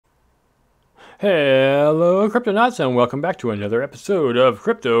Hello, Cryptonauts, and welcome back to another episode of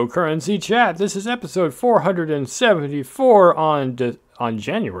Cryptocurrency Chat. This is episode 474 on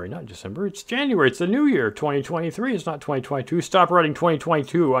January, not December. It's January. It's the new year, 2023. It's not 2022. Stop writing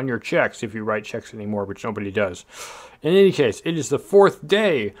 2022 on your checks if you write checks anymore, which nobody does. In any case, it is the fourth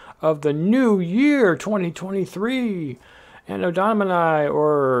day of the new year, 2023. Anno Domini,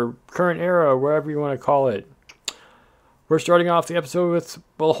 or current era, wherever you want to call it. We're starting off the episode with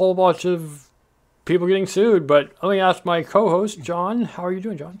a whole bunch of people getting sued, but let me ask my co-host, John. How are you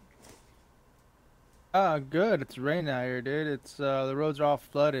doing, John? Good. It's raining out here, dude. It's the roads are all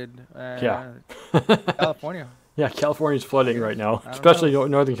flooded. Yeah. California. Yeah, California's flooding right now, I don't especially know.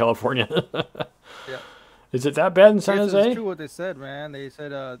 Northern California. Yeah. Is it that bad in San It's Jose? true what they said, man. They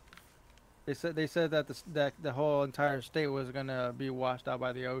said that that the whole entire state was gonna be washed out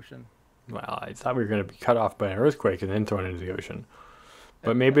by the ocean. Well, I thought we were going to be cut off by an earthquake and then thrown into the ocean. But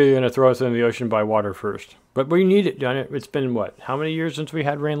Yeah. maybe they're going to throw us into the ocean by water first. But we need it, John. It's been, what, how many years since we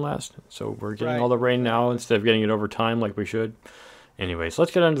had rain last? So we're getting all Right. the rain now instead of getting it over time like we should. Anyways,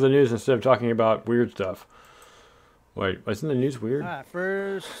 let's get onto the news instead of talking about weird stuff. Wait, isn't the news weird?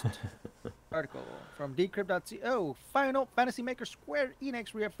 First article from Decrypt.co. Final Fantasy Maker Square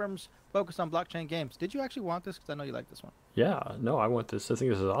Enix reaffirms focus on blockchain games. Did you actually want this? Because I know you like this one. Yeah, no, I want this. I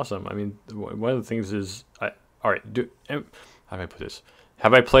think this is awesome. I mean, one of the things is, all right, how do I put this?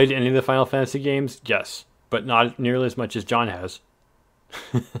 Have I played any of the Final Fantasy games? Yes, but not nearly as much as John has.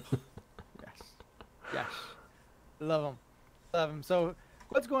 Yes. Yes. Love them. Love them. So,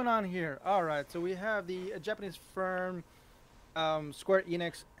 what's going on here? All right. So, we have the Japanese firm Square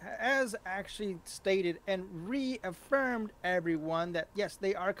Enix has actually stated and reaffirmed everyone that, yes,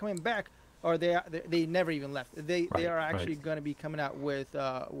 they are coming back, or they never even left. They Right, are actually right. going to be coming out with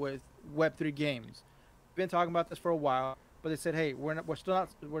Web3 games. We've been talking about this for a while, but they said, hey, we're not going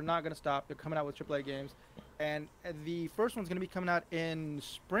to stop. They're coming out with AAA games, and the first one's going to be coming out in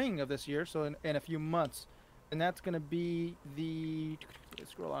spring of this year, so in a few months, and that's going to be the.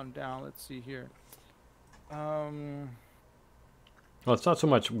 Let's scroll on down. Let's see here. Well, it's not so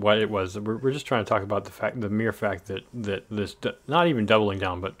much what it was. We're just trying to talk about the mere fact that this, not even doubling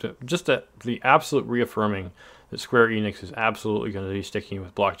down, but just the absolute reaffirming that Square Enix is absolutely going to be sticking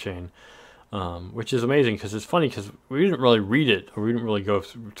with blockchain. Which is amazing because it's funny because we didn't really read it or we didn't really go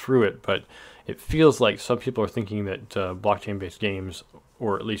through it, but it feels like some people are thinking that blockchain-based games,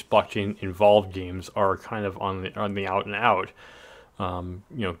 or at least blockchain-involved games, are kind of on the out and out.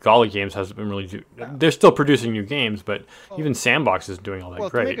 Golly Games hasn't been really Yeah. they're still producing new games, but Well, even Sandbox is doing all that Well,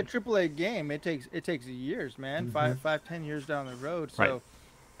 to make great. a AAA game, it takes years, man. Hmm. 10 years down the road. Right. So,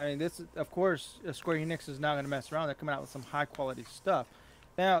 I mean, this is, of course, Square Enix is not going to mess around. They're coming out with some high quality stuff.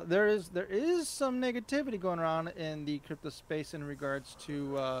 Now, there is some negativity going around in the crypto space in regards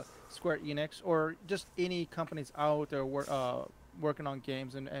to Square Enix or just any companies out there working on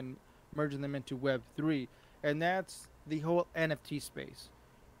games and merging them into Web3, and that's the whole NFT space.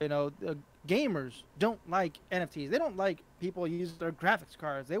 The gamers don't like NFTs. They don't like people use their graphics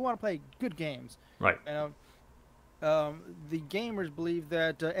cards. They want to play good games. Right. You know, the gamers believe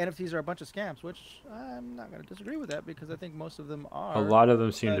that NFTs are a bunch of scams, which I'm not going to disagree with that because I think most of them A are. lot of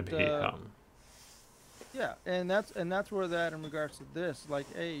them seem to But be. yeah, and that's where that in regards to this,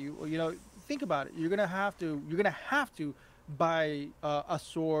 like, hey, think about it. You're gonna have to buy a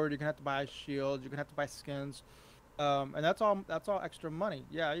sword. You're gonna have to buy a shield. You're gonna have to buy skins. And that's all extra money.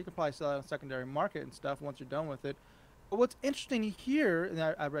 Yeah, you can probably sell it on secondary market and stuff once you're done with it. But what's interesting here, and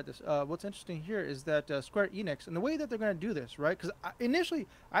I read this. What's interesting here is that Square Enix and the way that they're going to do this, right? Because initially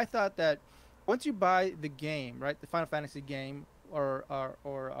I thought that once you buy the game, right, the Final Fantasy game, or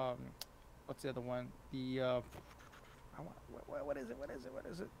what's the other one? The what is it? What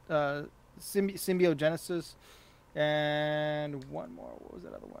is it? Symbiogenesis, and one more. What was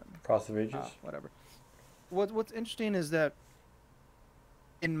that other one? Cross of Ages. Whatever. What's interesting is that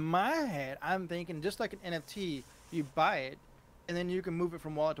in my head, I'm thinking just like an NFT, you buy it, and then you can move it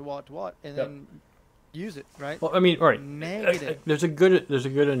from wallet to wallet to wallet, and Yep. then use it, right? Well, I mean, all right. Negative. There's a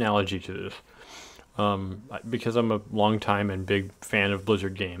good analogy to this. Because I'm a long time and big fan of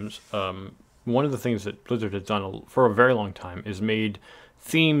Blizzard games. One of the things that Blizzard has done for a very long time is made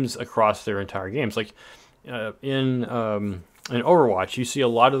themes across their entire games. Like in Overwatch, you see a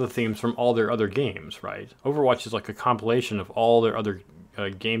lot of the themes from all their other games, right? Overwatch is like a compilation of all their other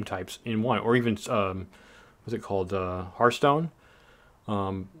game types in one, or even what's it called, Hearthstone.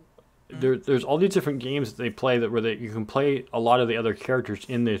 There's all these different games that they play where you can play a lot of the other characters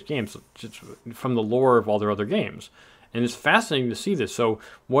in these games just from the lore of all their other games, and it's fascinating to see this. So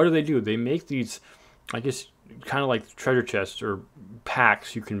what do? They make these, I guess, kind of like treasure chests or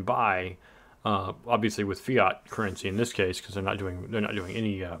packs you can buy obviously with fiat currency in this case, because they're not doing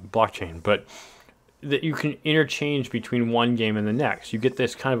any blockchain, but that you can interchange between one game and the next. You get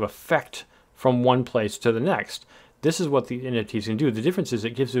this kind of effect from one place to the next. This is what the NFTs can do. The difference is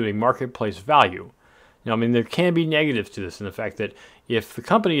it gives you a marketplace value. Now, I mean, there can be negatives to this in the fact that if the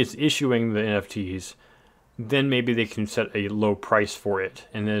company is issuing the NFTs, then maybe they can set a low price for it.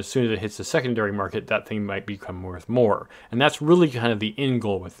 And then as soon as it hits the secondary market, that thing might become worth more. And that's really kind of the end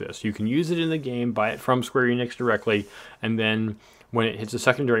goal with this. You can use it in the game, buy it from Square Enix directly, and then when it hits the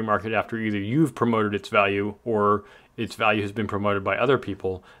secondary market after either you've promoted its value or its value has been promoted by other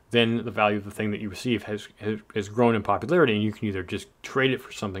people, then the value of the thing that you receive has grown in popularity, and you can either just trade it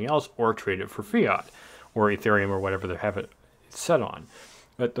for something else or trade it for fiat or Ethereum or whatever they have it set on.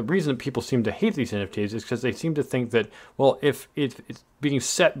 But the reason people seem to hate these NFTs is because they seem to think that, well, if it's being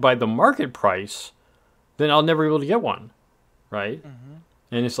set by the market price, then I'll never be able to get one, right? Mm-hmm.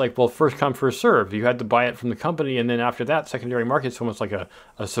 And it's like, well, first come, first serve. You had to buy it from the company, and then after that, secondary market's almost like a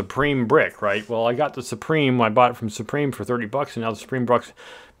Supreme brick, right? Well, I got the Supreme, I bought it from Supreme for $30, and now the Supreme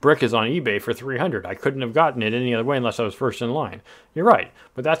brick is on eBay for $300. I couldn't have gotten it any other way unless I was first in line. You're right,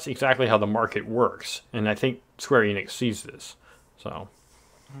 but that's exactly how the market works, and I think Square Enix sees this. So,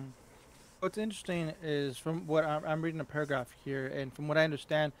 what's interesting is from what I'm reading a paragraph here, and from what I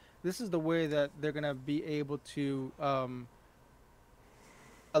understand, this is the way that they're gonna be able to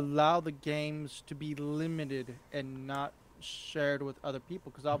allow the games to be limited and not shared with other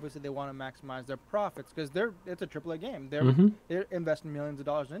people, because obviously they want to maximize their profits, because it's a AAA game. They're investing millions of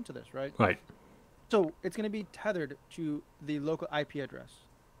dollars into this, right? Right. So it's going to be tethered to the local IP address.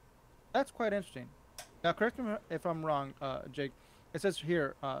 That's quite interesting. Now, correct me if I'm wrong, Jake. It says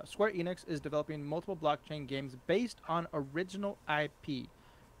here, Square Enix is developing multiple blockchain games based on original IP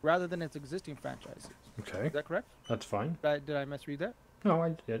rather than its existing franchises. Okay. Is that correct? That's fine. Did I misread that? No,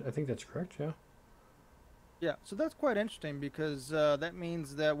 I did. I think that's correct, yeah. Yeah, so that's quite interesting, because that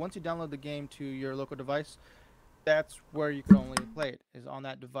means that once you download the game to your local device, that's where you can only play it, is on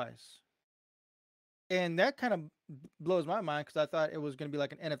that device. And that kind of blows my mind, because I thought it was going to be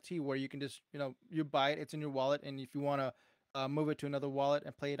like an NFT where you can just, you buy it, it's in your wallet, and if you want to move it to another wallet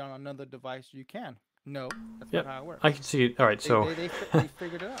and play it on another device, you can. No, that's not how it works. I can see it. All right, so they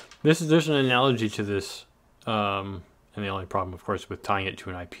figured it out. There's an analogy to this, and the only problem, of course, with tying it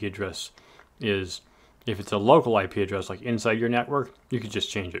to an IP address is if it's a local IP address, like inside your network, you could just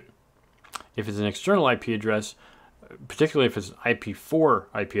change it. If it's an external IP address, particularly if it's an IP4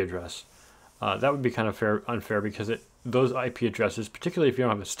 IP address, that would be kind of unfair, because those IP addresses, particularly if you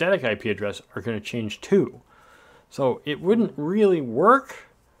don't have a static IP address, are going to change too. So it wouldn't really work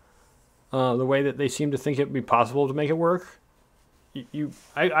the way that they seem to think it would be possible to make it work.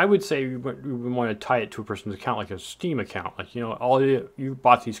 I would say you would want to tie it to a person's account, like a Steam account. Like, you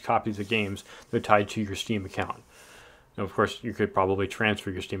bought these copies of games, they're tied to your Steam account. Now, of course, you could probably transfer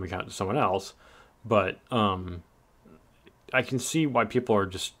your Steam account to someone else, but I can see why people are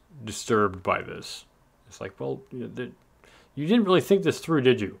just disturbed by this. It's like, well, you didn't really think this through,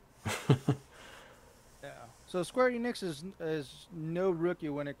 did you? Yeah. So Square Enix is no rookie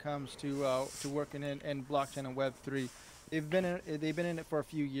when it comes to working in blockchain and Web3. They've been in it for a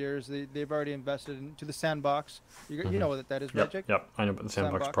few years. They've already invested into the Sandbox. You know what that is, right, Jake? Yep, I know about the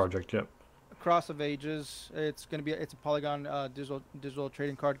Sandbox project. Yep. Cross of Ages. It's a Polygon digital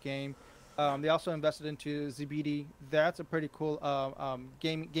trading card game. They also invested into ZBD. That's a pretty cool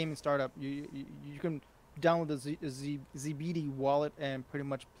gaming startup. You can download the ZBD wallet and pretty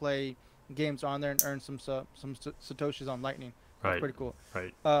much play games on there and earn some satoshis on Lightning. That's pretty cool.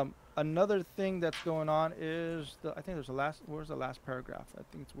 Right. Another thing that's going on is I think there's where's the last paragraph? I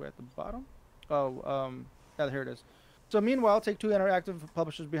think it's way at the bottom. Yeah, here it is. So meanwhile, Take-Two Interactive,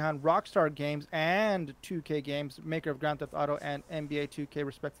 publishers behind Rockstar Games and 2K Games, maker of Grand Theft Auto and NBA 2K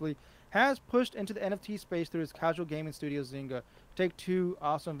respectively, has pushed into the NFT space through its casual gaming studio Zynga. Take-Two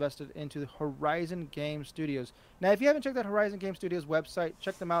also invested into the Horizon Game Studios. Now, if you haven't checked out Horizon Game Studios website,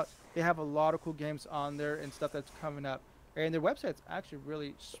 check them out. They have a lot of cool games on there and stuff that's coming up. And their website's actually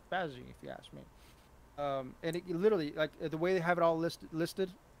really spazzy, if you ask me. And it literally, like, the way they have it all listed,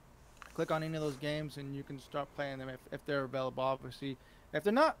 click on any of those games and you can start playing them if they're available, obviously. If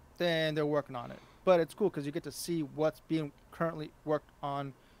they're not, then they're working on it. But it's cool because you get to see what's being currently worked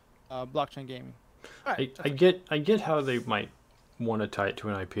on blockchain gaming. Right, I get how they might want to tie it to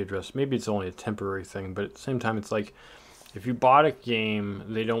an IP address. Maybe it's only a temporary thing, but at the same time, it's like if you bought a game,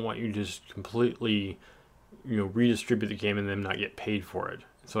 they don't want you to just completely redistribute the game and then not get paid for it.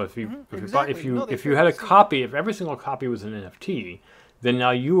 So if you had a copy, if every single copy was an NFT, then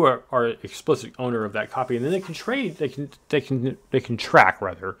now you are explicit owner of that copy, and then they can trade, they can track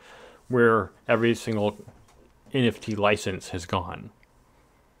rather where every single NFT license has gone.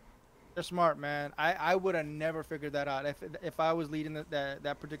 They're smart, man. I would have never figured that out. If I was leading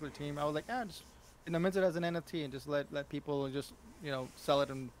that particular team, I was like, just mint it as an NFT and just let people just sell it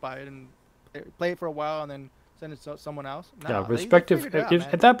and buy it and play it for a while and then send it to someone else. Yeah, respective.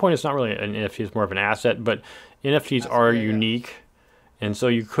 At that point, it's not really an NFT; it's more of an asset. But NFTs are unique, and so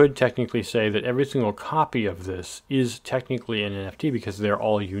you could technically say that every single copy of this is technically an NFT because they're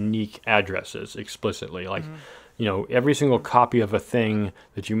all unique addresses explicitly. Like, every single copy of a thing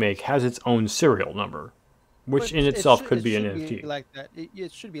that you make has its own serial number, which in itself could be an NFT. Like that.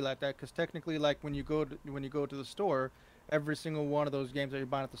 It should be like that because technically, like when you go to the store, every single one of those games that you're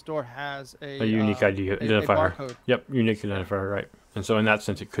buying at the store has a unique ID identifier. A barcode. Yep, unique identifier, right? And so in that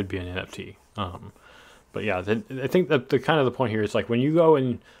sense, it could be an NFT. But yeah, I think that the kind of the point here is like when you go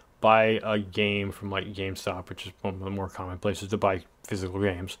and buy a game from like GameStop, which is one of the more common places to buy physical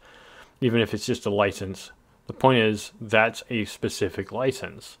games, even if it's just a license. The point is that's a specific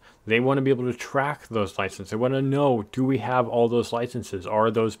license. They want to be able to track those licenses. They want to know, do we have all those licenses? Are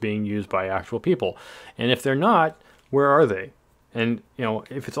those being used by actual people? And if they're not, where are they? And,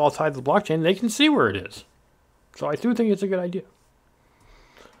 if it's all tied to the blockchain, they can see where it is. So I do think it's a good idea.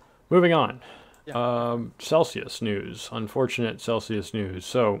 Moving on. Yeah. Celsius news. Unfortunate Celsius news.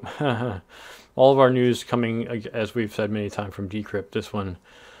 So all of our news coming, as we've said many times, from Decrypt. This one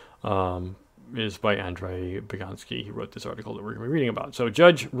is by Andrei Begansky. He wrote this article that we're going to be reading about. So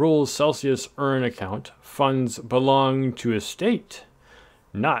judge rules Celsius Earn account funds belong to a state,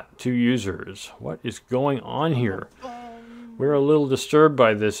 not to users. What is going on here? We're a little disturbed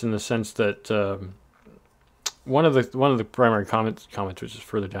by this in the sense that one of the primary comments, which is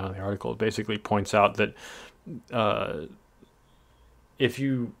further down in the article, basically points out that if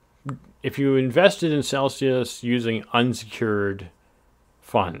you invested in Celsius using unsecured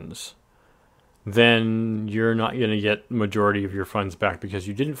funds, then you're not going to get the majority of your funds back because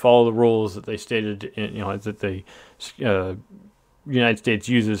you didn't follow the rules that they stated, that the United States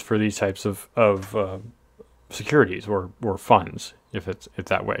uses for these types of securities or funds, if it's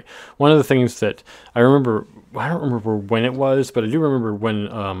that way. One of the things that I don't remember when it was, but I do remember when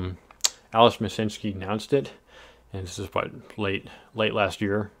Alice Masinski announced it, and this is late last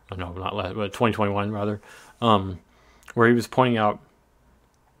year. Oh, no, not last, but 2021 rather, where he was pointing out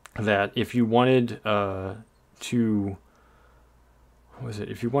that if you wanted if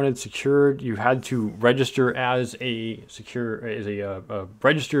you wanted secured, you had to register as a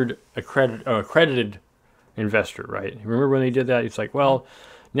registered accredited investor, right? Remember when they did that? It's like, well,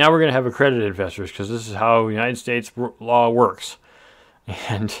 now we're going to have accredited investors because this is how United States law works.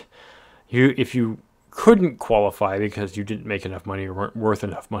 And if you couldn't qualify because you didn't make enough money or weren't worth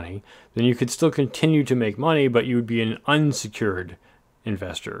enough money, then you could still continue to make money, but you would be an unsecured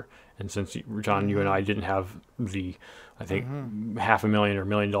investor. And since John, you and I didn't have the, I think, $500,000 or $1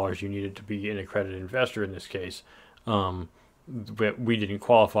 million you needed to be an accredited investor in this case, we didn't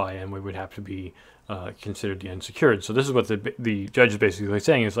qualify, and we would have to be considered the unsecured. So this is what the judge is basically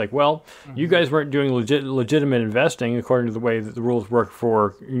saying. It's like, well, you guys weren't doing legitimate investing according to the way that the rules work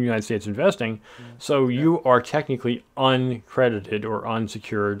for United States investing, so you are technically uncredited or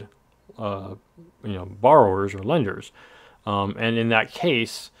unsecured, borrowers or lenders. And in that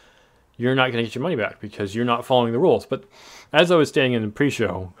case, you're not going to get your money back because you're not following the rules. But as I was stating in the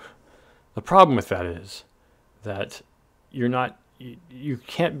pre-show, the problem with that is that you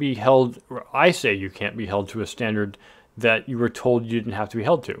can't be held, or I say you can't be held to a standard that you were told you didn't have to be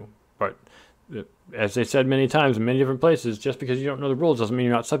held to. But as they said many times in many different places, just because you don't know the rules doesn't mean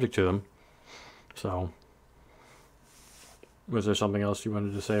you're not subject to them. So, was there something else you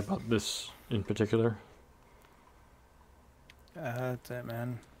wanted to say about this in particular? That's it,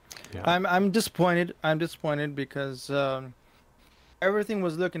 man. Yeah. I'm disappointed. I'm disappointed because everything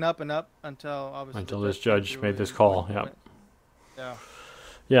was looking up and up until this judge made this call.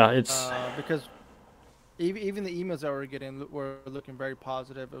 Yeah. It's because even the emails that we were getting were looking very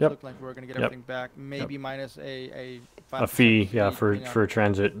positive. It looked like we were going to get everything back, maybe minus a fee, for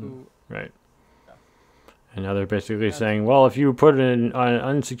transit, right? And now they're basically saying, well, if you put in an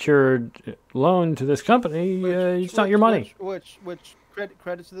unsecured loan to this company, it's not your money. Which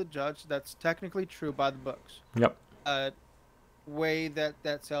credit to the judge. That's technically true by the books. Yep. Way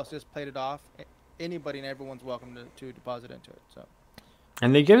that Celsius played it off, anybody and everyone's welcome to deposit into it. So.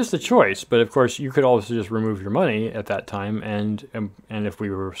 And they give us the choice, but of course you could also just remove your money at that time, and if we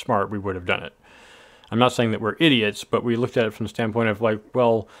were smart, we would have done it. I'm not saying that we're idiots, but we looked at it from the standpoint of like,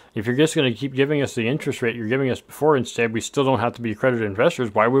 well, if you're just going to keep giving us the interest rate you're giving us before, instead we still don't have to be accredited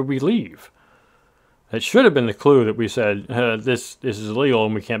investors, why would we leave? That should have been the clue that we said, this is illegal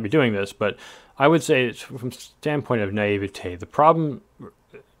and we can't be doing this. But I would say it's from the standpoint of naivete. The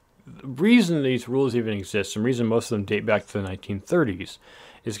reason these rules even exist, and the reason most of them date back to the 1930s,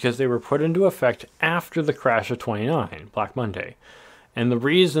 is because they were put into effect after the crash of 29, Black Monday. And the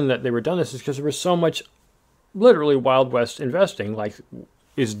reason that they were done this is because there was so much literally Wild West investing like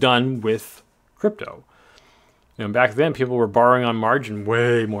is done with crypto. Back then, people were borrowing on margin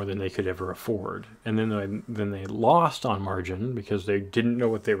way more than they could ever afford. And then they lost on margin because they didn't know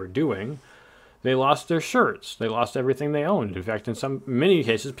what they were doing. They lost their shirts. They lost everything they owned. In fact, in many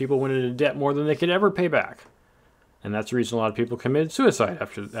cases, people went into debt more than they could ever pay back. And that's the reason a lot of people committed suicide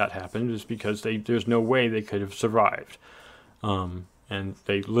after that happened, is because there's no way they could have survived. And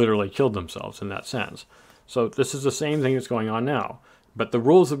they literally killed themselves in that sense. So this is the same thing that's going on now. But the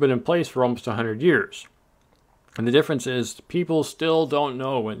rules have been in place for almost 100 years. And the difference is people still don't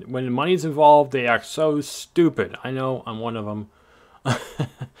know. When money's involved, they act so stupid. I know, I'm one of them.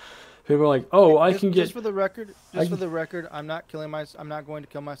 People are like, "Oh, I can get." Just for the record, I'm not I'm not going to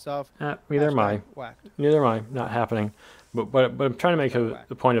kill myself. Neither am I. Whacked. Neither am I. Not happening. But I'm trying to make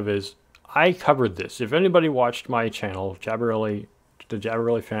the point of is I covered this. If anybody watched my channel, the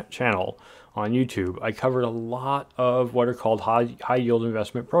Jabberelli channel on YouTube, I covered a lot of what are called high yield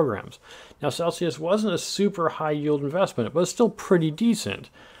investment programs. Now, Celsius wasn't a super high yield investment, but it's still pretty decent.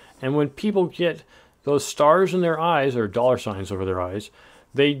 And when people get those stars in their eyes or dollar signs over their eyes,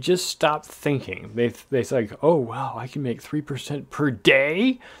 they just stop thinking. They think, "Oh wow, I can make 3% per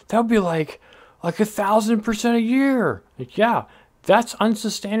day. That would be like 1,000% a year." Like, yeah, that's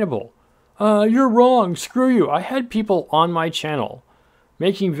unsustainable. You're wrong. Screw you. I had people on my channel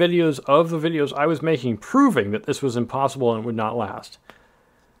making videos of the videos I was making, proving that this was impossible and would not last.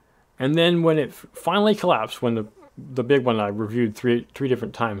 And then when it finally collapsed, when the big one I reviewed three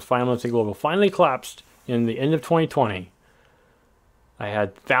different times, Financial Global, finally collapsed in the end of 2020, I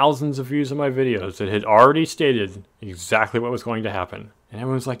had thousands of views on my videos that had already stated exactly what was going to happen. And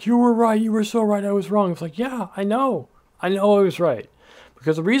everyone's like, "You were right. You were so right. I was wrong." It's like, yeah, I know. I was right.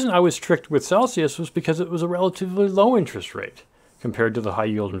 Because the reason I was tricked with Celsius was because it was a relatively low interest rate compared to the high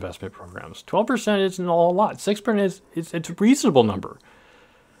yield investment programs. 12% isn't a lot. 6% it's a reasonable number.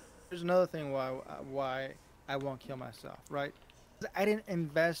 There's another thing why I won't kill myself, right? I didn't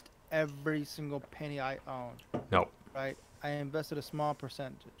invest every single penny I owned. No. Right? I invested a small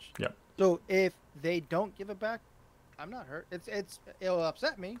percentage. Yep. So if they don't give it back, I'm not hurt. It'll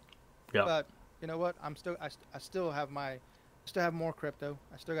upset me. Yep. But you know what? I still have more crypto.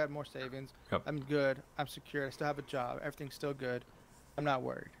 I still got more savings. Yep. I'm good. I'm secure. I still have a job. Everything's still good. I'm not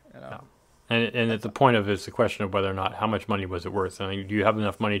worried. No. And at the point of it's the question of whether or not how much money was it worth. I mean, do you have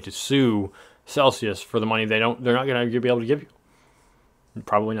enough money to sue Celsius for the money they're not going to be able to give you?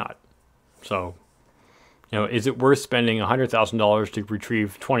 Probably not. So, is it worth spending $100,000 to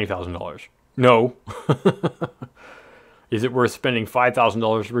retrieve $20,000? No. Is it worth spending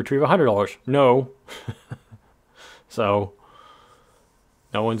 $5,000 to retrieve $100? No. So,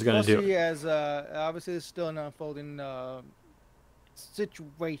 no one's going to do it. As obviously, it's still an unfolding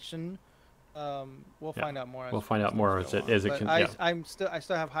situation. We'll find out more. We'll find out more as it can. I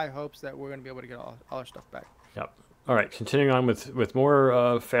still have high hopes that we're going to be able to get all our stuff back. Yep. All right. Continuing on with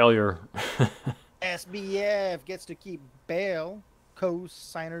more failure. SBF gets to keep bail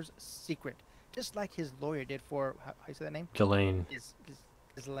co-signer's secret, just like his lawyer did for how you say that name? Ghislaine.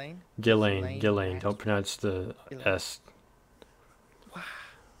 Ghislaine. Don't pronounce the S. Wow.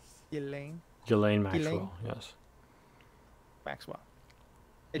 Ghislaine Maxwell. Yes. Maxwell.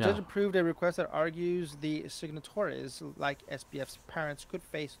 A judge approved a request that argues the signatories, like SBF's parents, could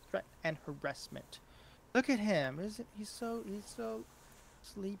face threat and harassment. Look at him! He's so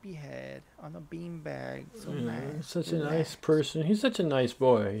sleepyhead on a beanbag. So nice. Such a nice person. He's such a nice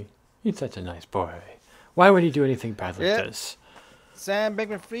boy. Why would he do anything bad like this? Sam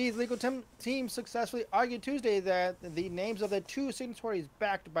Bankman-Fried's legal team successfully argued Tuesday that the names of the two signatories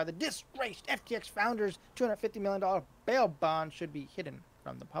backed by the disgraced FTX founders' $250 million bail bond should be hidden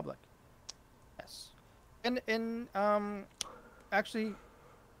from the public. Yes, and actually,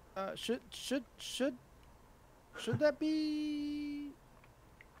 should that be?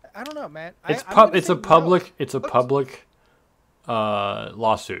 I don't know, man. It's a public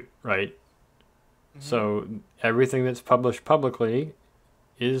lawsuit, right? Mm-hmm. So everything that's published publicly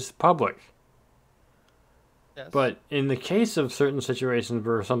is public. Yes. But in the case of certain situations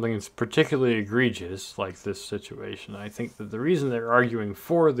where something is particularly egregious, like this situation, I think that the reason they're arguing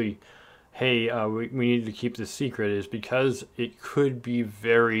for we need to keep this secret is because it could be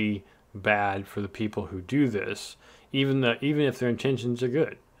very bad for the people who do this, even if their intentions are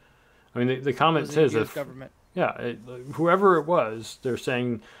good. I mean, the It comment was the says U.S. if government. yeah, whoever it was, they're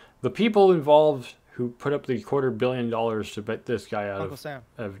saying the people involved who put up the $250 million to get this guy out Uncle Sam,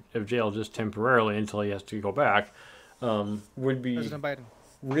 of jail just temporarily until he has to go back would be President Biden.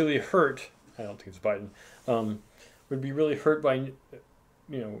 really hurt. I don't think it's Biden. Would be really hurt by,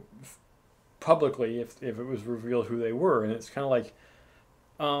 publicly if it was revealed who they were, and it's kind of like,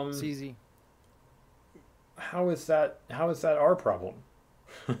 It's easy. how is that our problem?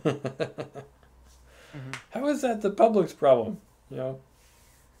 Hmm. How is that the public's problem? You know.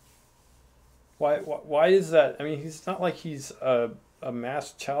 Why is that? I mean, he's not like he's a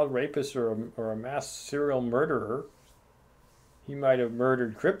mass child rapist or a mass serial murderer. He might have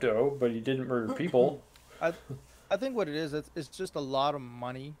murdered crypto, but he didn't murder people. I I think what it is, it's just a lot of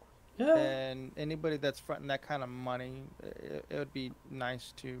money, Yeah, and anybody that's fronting that kind of money, it would be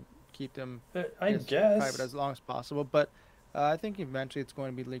nice to keep them I as private guess as long as possible. But I think eventually it's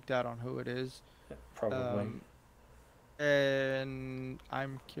going to be leaked out on who it is. probably. Um, and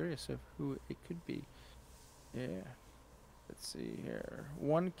I'm curious of who it could be. Yeah. Let's see here.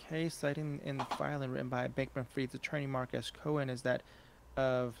 One case citing in the filing written by Bankman-Fried's attorney Marcus Cohen is that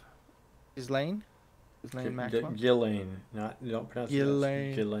of Ghislaine Maxwell. Ghislaine, don't pronounce it.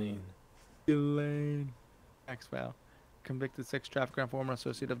 Ghislaine. Ghislaine. Ghislaine Maxwell, convicted sex trafficker and former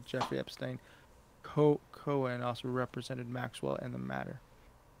associate of Jeffrey Epstein. Cohen also represented Maxwell in the matter.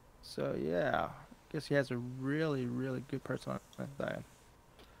 So yeah, guess he has a really, really good person on his side.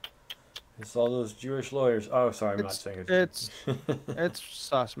 It's all those Jewish lawyers. Oh, sorry, I'm not saying it. It's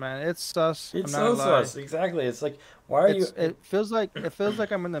sus, man. It's sus. It's I'm not so gonna lie. sus. Exactly. It's like, why are you? It feels like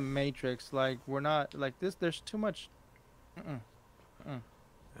I'm in the Matrix. Like we're not like this. There's too much. Mm-mm, mm-mm.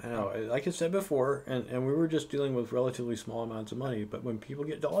 I know, like I said before, and we were just dealing with relatively small amounts of money. But when people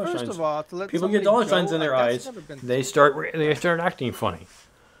get dollar First signs, of all, to let people get somebody dollar go, signs in like their that's eyes, never been. they start acting funny.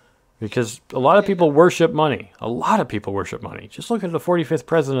 Because a lot of people worship money. A lot of people worship money. Just look at the 45th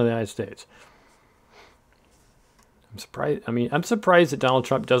president of the United States. I'm surprised. I mean, I'm surprised that Donald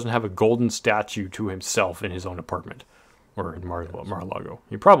Trump doesn't have a golden statue to himself in his own apartment or in Mar-a-Lago.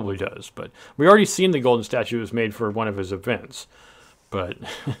 He probably does, but we already seen the golden statue was made for one of his events. But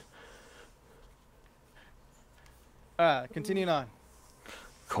Continuing on.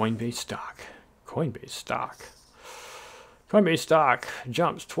 Coinbase stock. Coinbase stock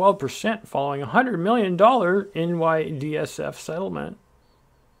jumps 12% following a $100 million NYDSF settlement.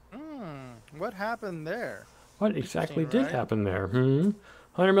 What happened there? What exactly Interesting, did right? happen there? $100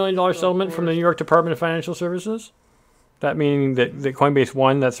 million So, settlement of from the course- New York Department of Financial Services? That meaning that Coinbase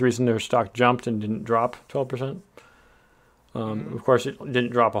won, that's the reason their stock jumped and didn't drop 12%? Of course, it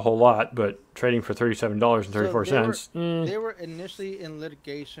didn't drop a whole lot, but trading for $37.34. They were initially in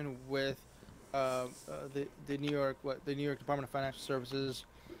litigation with the New York Department of Financial Services.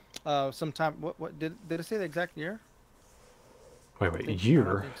 Sometime what did it say the exact year? Wait, I a don't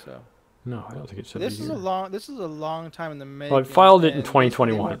year? think so. No, I don't think it said This a is year. this is a long time in the making. Well, it filed it in and basically they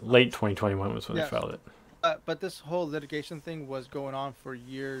 2021. were- Late 2021 was when Yes. they filed it. But this whole litigation thing was going on for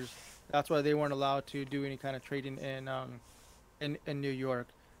years. That's why they weren't allowed to do any kind of trading in New York.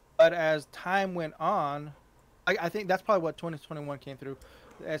 But as time went on, I think that's probably what 2021 came through.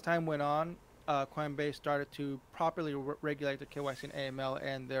 As time went on, Coinbase started to properly regulate the KYC and AML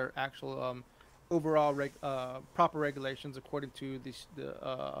and their actual overall proper regulations according to the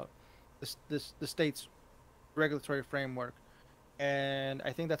state's regulatory framework. And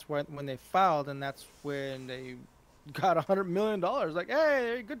I think that's when they filed, and that's when they got $100 million. Like,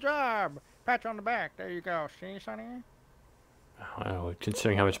 hey, good job, pat you on the back. There you go. See, Sonny? I don't know,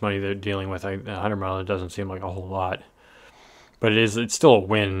 considering how much money they're dealing with, $100 million doesn't seem like a whole lot. But it's still a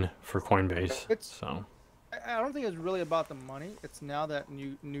win for Coinbase. So I don't think it's really about the money. It's now that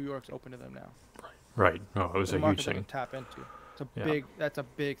New York's open to them now. right, no, it was The a market huge they thing. can tap into. It's a Yeah. that's a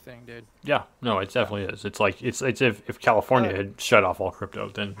big thing, dude. Yeah, no, it definitely is. It's like it's if California had shut off all crypto,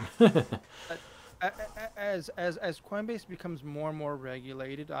 then As Coinbase becomes more and more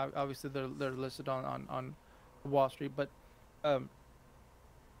regulated, obviously they're listed on Wall Street, but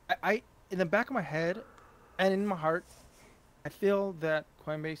I in the back of my head and in my heart, I feel that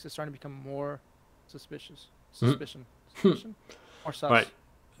Coinbase is starting to become more suspicion, or sus. right.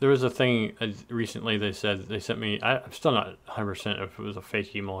 There was a thing recently they said they sent me. I'm still not 100% if it was a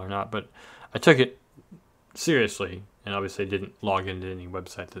fake email or not, but I took it seriously and obviously didn't log into any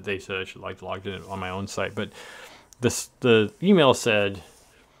website that they said I should log in on my own site. But the email said,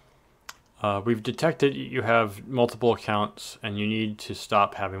 we've detected you have multiple accounts and you need to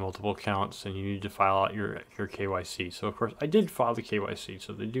stop having multiple accounts and you need to file out your KYC. So of course I did file the KYC,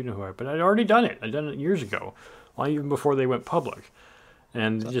 so they do know who I am, but I'd already done it. I'd done it years ago, well, even before they went public.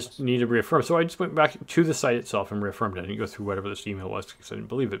 and So just need to reaffirm. So I just went back to the site itself and reaffirmed it. I didn't go through whatever this email was because I didn't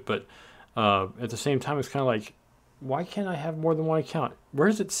believe it. But at the same time, it's kind of like, why can't I have more than one account? Where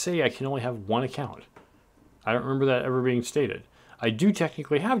does it say I can only have one account? I don't remember that ever being stated. I do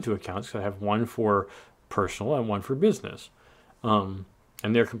technically have two accounts because I have one for personal and one for business. And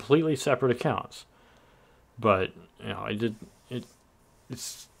they're completely separate accounts. But, I did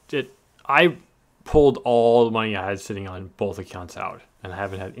I pulled all the money I had sitting on both accounts out, and I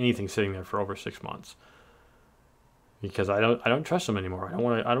haven't had anything sitting there for over 6 months because I don't trust them anymore. I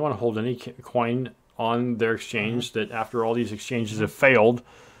don't want to hold any coin on their exchange that after all these exchanges have failed.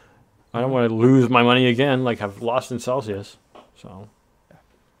 I don't want to lose my money again like I've lost in Celsius. So,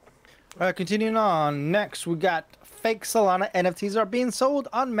 continuing on. Next, we got fake Solana NFTs are being sold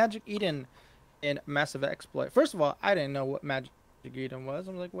on Magic Eden in massive exploit. First of all, I didn't know what Magic Eden was.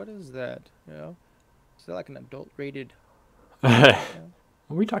 I'm like, what is that? Is it like an adult rated?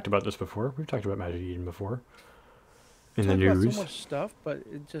 We talked about this before. We've talked about Magic Eden before in the Talked about news. so much stuff, but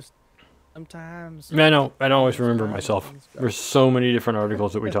it just sometimes. I know. I don't always remember myself. There's so many different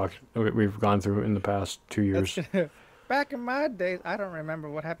articles that we've gone through in the past 2 years. Back in my days, I don't remember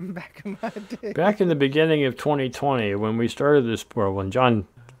what happened back in my day. Back in the beginning of 2020, when we started this, well, when John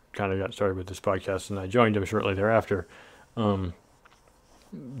kind of got started with this podcast, and I joined him shortly thereafter,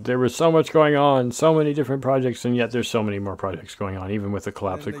 there was so much going on, so many different projects, and yet there's so many more projects going on, even with the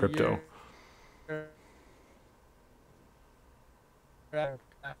collapse of crypto. All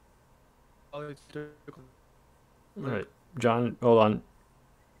right, John, hold on.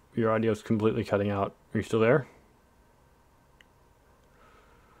 Your audio's completely cutting out. Are you still there?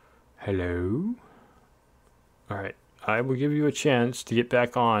 Hello? All right. I will give you a chance to get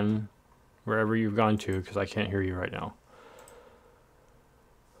back on wherever you've gone to because I can't hear you right now.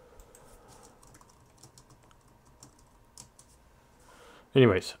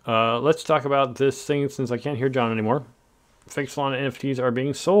 Anyways, let's talk about this thing since I can't hear John anymore. Fake Solana NFTs are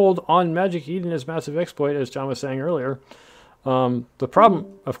being sold on Magic Eden as massive exploit, as John was saying earlier. The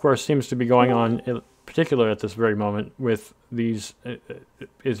problem, of course, seems to be going on, in particular at this very moment, with these,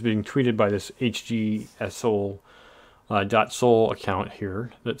 is being tweeted by this HGSol .sol account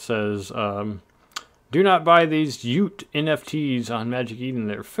here that says, do not buy these Ute NFTs on Magic Eden.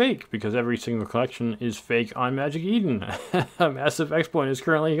 They're fake because every single collection is fake on Magic Eden. A massive exploit is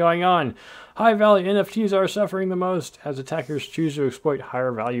currently going on. High value NFTs are suffering the most as attackers choose to exploit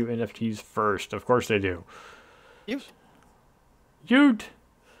higher value NFTs first. Of course they do. Ute.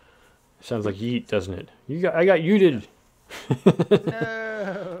 Sounds like yeet, doesn't it? I got Uted.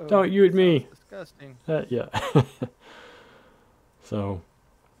 No. Don't Ute me. Disgusting. Yeah. So,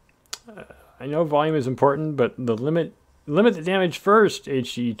 I know volume is important, but limit the damage first,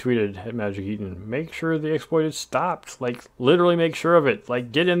 HG tweeted at Magic Eden. Make sure the exploit is stopped. Like, literally make sure of it.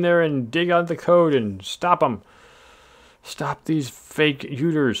 Like, get in there and dig out the code and stop them. Stop these fake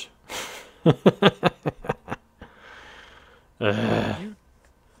Uters.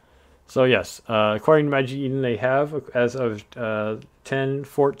 So, yes, according to Magic Eden, they have, as of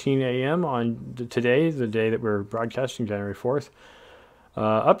 10:14 a.m. on today, the day that we're broadcasting, January 4th,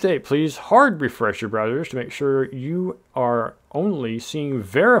 update, please hard refresh your browsers to make sure you are only seeing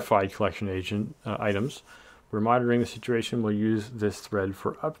verified collection agent items. We're monitoring the situation. We'll use this thread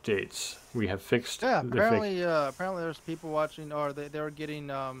for updates. We have fixed. Yeah, apparently there's people watching, or they were getting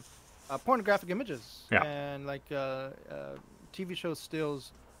pornographic images and like TV show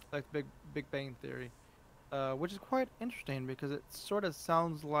stills, like Big Bang Theory, which is quite interesting because it sort of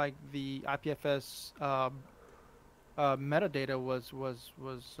sounds like the IPFS metadata was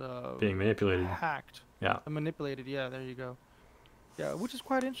being manipulated, hacked, manipulated. Yeah, there you go. Yeah, which is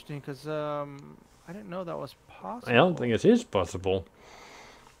quite interesting because I didn't know that was possible. I don't think it is possible.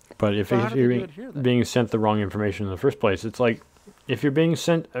 But if you're being sent the wrong information in the first place, it's like if you're being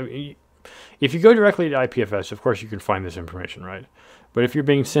sent, if you go directly to IPFS, of course you can find this information, right? But if you're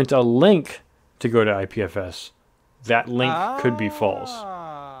being sent a link to go to IPFS, that link could be false.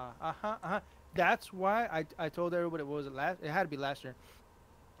 That's why I told everybody, it had to be last year.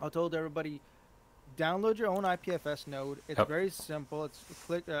 I told everybody, download your own IPFS node. It's very simple. It's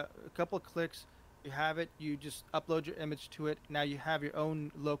a couple of clicks. You have it. You just upload your image to it. Now you have your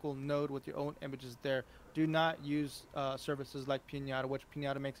own local node with your own images there. Do not use services like Pinata, which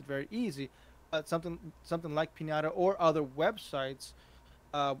Pinata makes it very easy. Something like Pinata or other websites,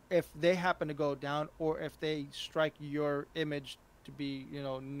 if they happen to go down or if they strike your image to be,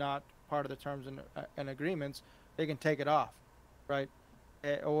 not part of the terms and agreements, they can take it off, right?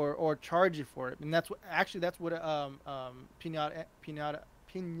 Or charge you for it. And that's what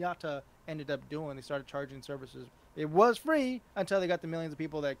Pinata ended up doing. They started charging services It was free until they got the millions of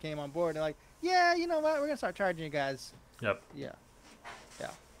people that came on board. They're like, yeah, you know what? We're gonna start charging you guys. Yep. Yeah,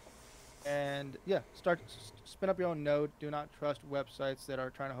 yeah, and yeah, spin up your own node. Do not trust websites that are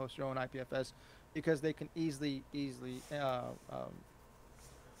trying to host your own IPFS because they can easily,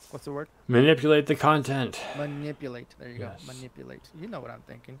 what's the word? Manipulate the content. Manipulate. There you Yes. go. Manipulate. You know what I'm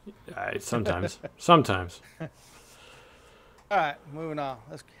thinking. Sometimes. Sometimes. All right, moving on.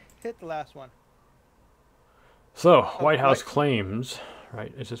 Let's hit the last one. So, White House White- claims,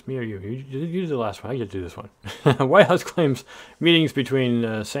 right? Is this me or you? You do the last one. I get to do this one. White House claims meetings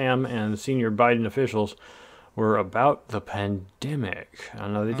between Sam and senior Biden officials were about the pandemic. I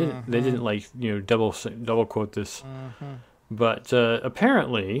know they didn't. They didn't like double quote this, but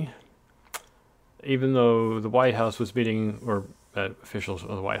apparently, even though the White House was meeting, or officials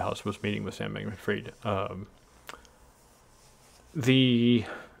of the White House was meeting with Sam Bankman-Fried, the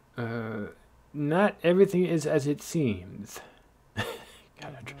not everything is as it seems. God,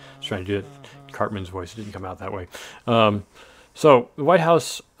 I was trying to do it. Cartman's voice didn't come out that way. So the White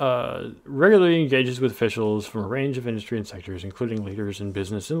House regularly engages with officials from a range of industry and sectors, including leaders in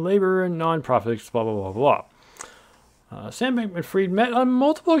business and labor and nonprofits, blah, blah, blah, blah. Sam Bankman-Fried met on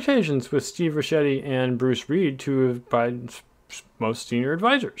multiple occasions with Steve Ricchetti and Bruce Reed, two of Biden's most senior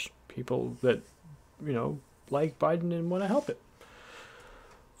advisors, people that, like Biden and want to help it.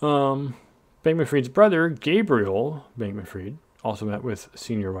 Bankman-Fried's brother, Gabriel Bankman-Fried, also met with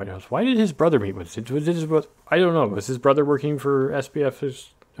senior White House. Why did his brother meet with? I don't know. Was his brother working for or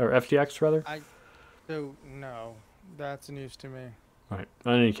FTX rather? I don't know. That's news to me. Right.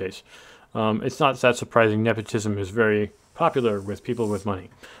 In any case, it's not that surprising. Nepotism is very popular with people with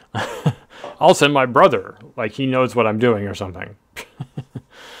money. I'll send my brother, like he knows what I'm doing or something.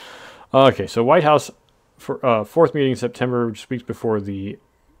 Okay, so White House for fourth meeting in September, which weeks before the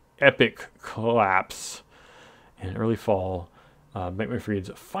epic collapse in early fall. Bankman-Fried's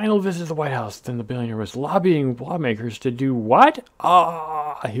final visit to the White House, then the billionaire was lobbying lawmakers to do what?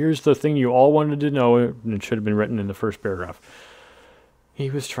 Here's the thing you all wanted to know, and it should have been written in the first paragraph. He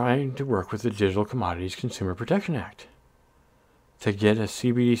was trying to work with the Digital Commodities Consumer Protection Act to get a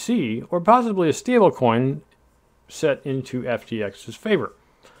CBDC or possibly a stablecoin set into FTX's favor.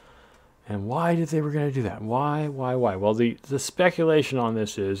 And why did they were going to do that? Why? Well, the speculation on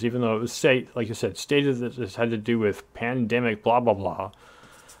this is, even though it was like you said, stated that this had to do with pandemic, blah, blah, blah,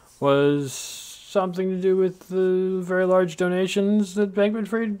 was something to do with the very large donations that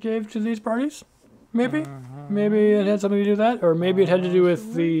Bankman-Fried gave to these parties? Maybe? Maybe it had something to do with that? Or maybe it had to do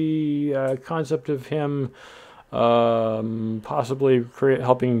with the concept of him possibly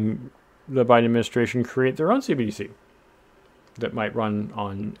helping the Biden administration create their own CBDC that might run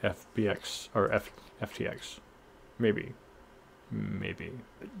on FBX or FTX. Maybe.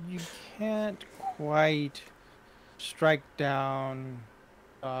 You can't quite strike down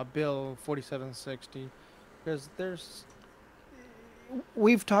Bill 4760 because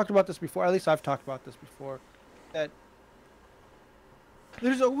we've talked about this before, at least I've talked about this before, that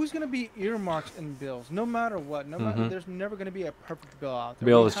there's always going to be earmarks in bills, no matter what. There's never going to be a perfect bill out there.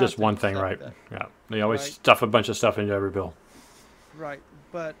 Bill is just one thing, right? That. Yeah. They always stuff a bunch of stuff into every bill. Right,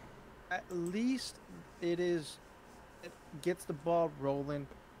 but at least it gets the ball rolling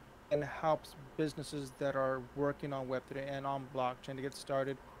and helps businesses that are working on Web3 and on blockchain to get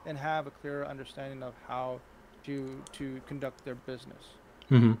started and have a clearer understanding of how to conduct their business.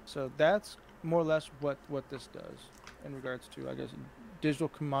 Mm-hmm. So that's more or less what this does in regards to, I guess, digital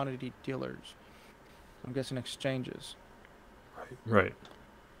commodity dealers. I'm guessing exchanges. Right.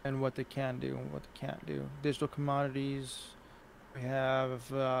 And what they can do and what they can't do. Digital commodities. We have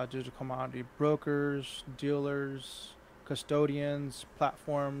digital commodity brokers, dealers, custodians,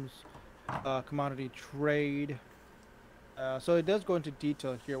 platforms, commodity trade. So it does go into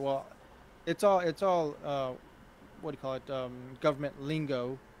detail here. Well, it's all what do you call it? Government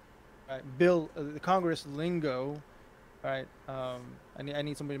lingo, right? The Congress lingo, right? I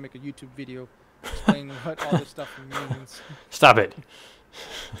need somebody to make a YouTube video explaining what all this stuff means. Stop it.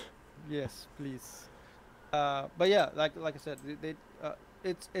 Yes, please. But yeah, like I said,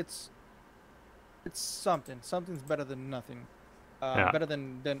 it's something's better than nothing. Better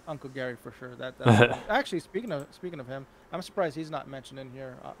than Uncle Gary for sure. That's actually speaking of him, I'm surprised he's not mentioned in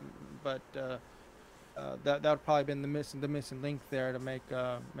here. But that would probably been the missing link there to make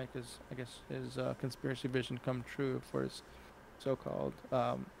his conspiracy vision come true for his so-called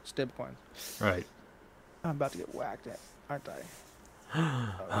stablecoins. Right. I'm about to get whacked at, aren't I?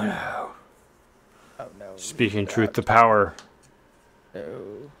 Oh no. Oh no. Speaking truth to power.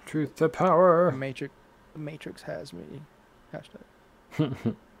 No. Truth to power. The Matrix has me. Hashtag.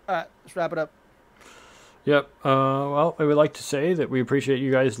 Alright, let's wrap it up. Yep. Well, I would like to say that we appreciate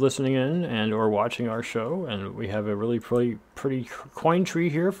you guys listening in and or watching our show, and we have a really pretty coin tree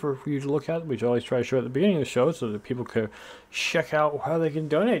here for you to look at. We always try to show at the beginning of the show so that people can check out how they can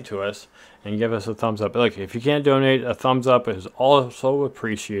donate to us and give us a thumbs up. Look, if you can't donate, a thumbs up is also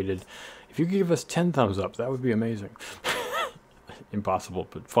appreciated. If you could give us 10 thumbs up, that would be amazing. Impossible,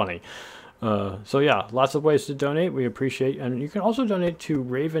 but funny. So yeah, lots of ways to donate. We appreciate, and you can also donate to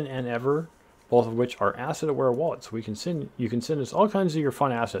Raven and Ever, both of which are asset aware wallets. You can send us all kinds of your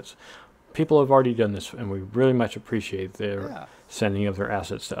fun assets. People have already done this, and we really much appreciate their sending of their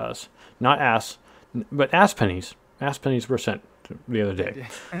assets to us. Not ass, but ass pennies. Ass pennies were sent the other day.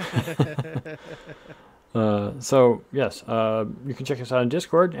 So yes, you can check us out on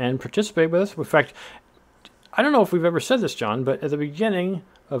Discord and participate with us. In fact, I don't know if we've ever said this, John, but at the beginning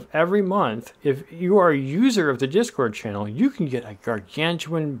of every month, if you are a user of the Discord channel, you can get a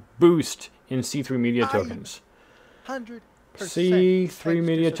gargantuan boost in C3 Media tokens. 100%. C3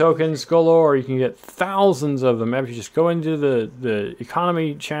 Media tokens galore. You can get thousands of them. If you just go into the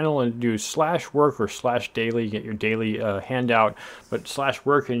economy channel and do /work or /daily, get your daily handout, but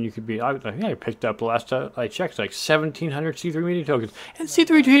 /work, and you could be, I think I picked up the last time I checked, like 1,700 C3 Media tokens. And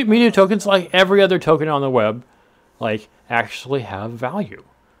C3 Media tokens, like every other token on the web, like actually have value.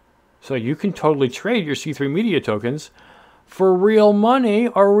 So you can totally trade your C3 Media tokens for real money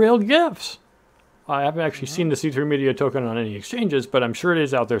or real gifts. I haven't actually seen the C3 Media token on any exchanges, but I'm sure it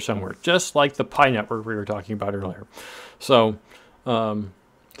is out there somewhere, just like the Pi network we were talking about earlier. So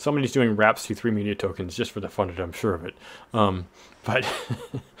somebody's doing wrap C3 Media tokens just for the fun of it, I'm sure of it. But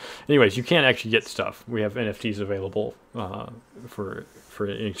anyways, you can't actually get stuff. We have NFTs available for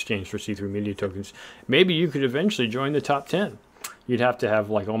in exchange for C3 Media tokens. Maybe you could eventually join the top 10. You'd have to have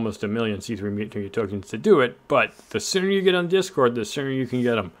like almost 1 million C3 Media tokens to do it, but the sooner you get on Discord, the sooner you can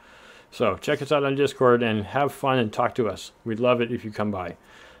get them. So check us out on Discord and have fun and talk to us. We'd love it if you come by.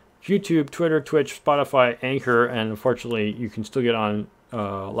 YouTube, Twitter, Twitch, Spotify, Anchor, and unfortunately you can still get on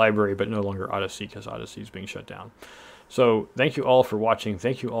Library, but no longer Odyssey because Odyssey is being shut down. So thank you all for watching.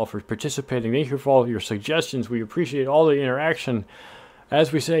 Thank you all for participating. Thank you for all of your suggestions. We appreciate all the interaction.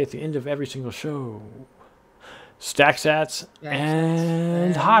 As we say at the end of every single show, stack sats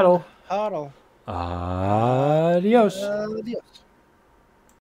and hodl. Hodl. Adios. Adios.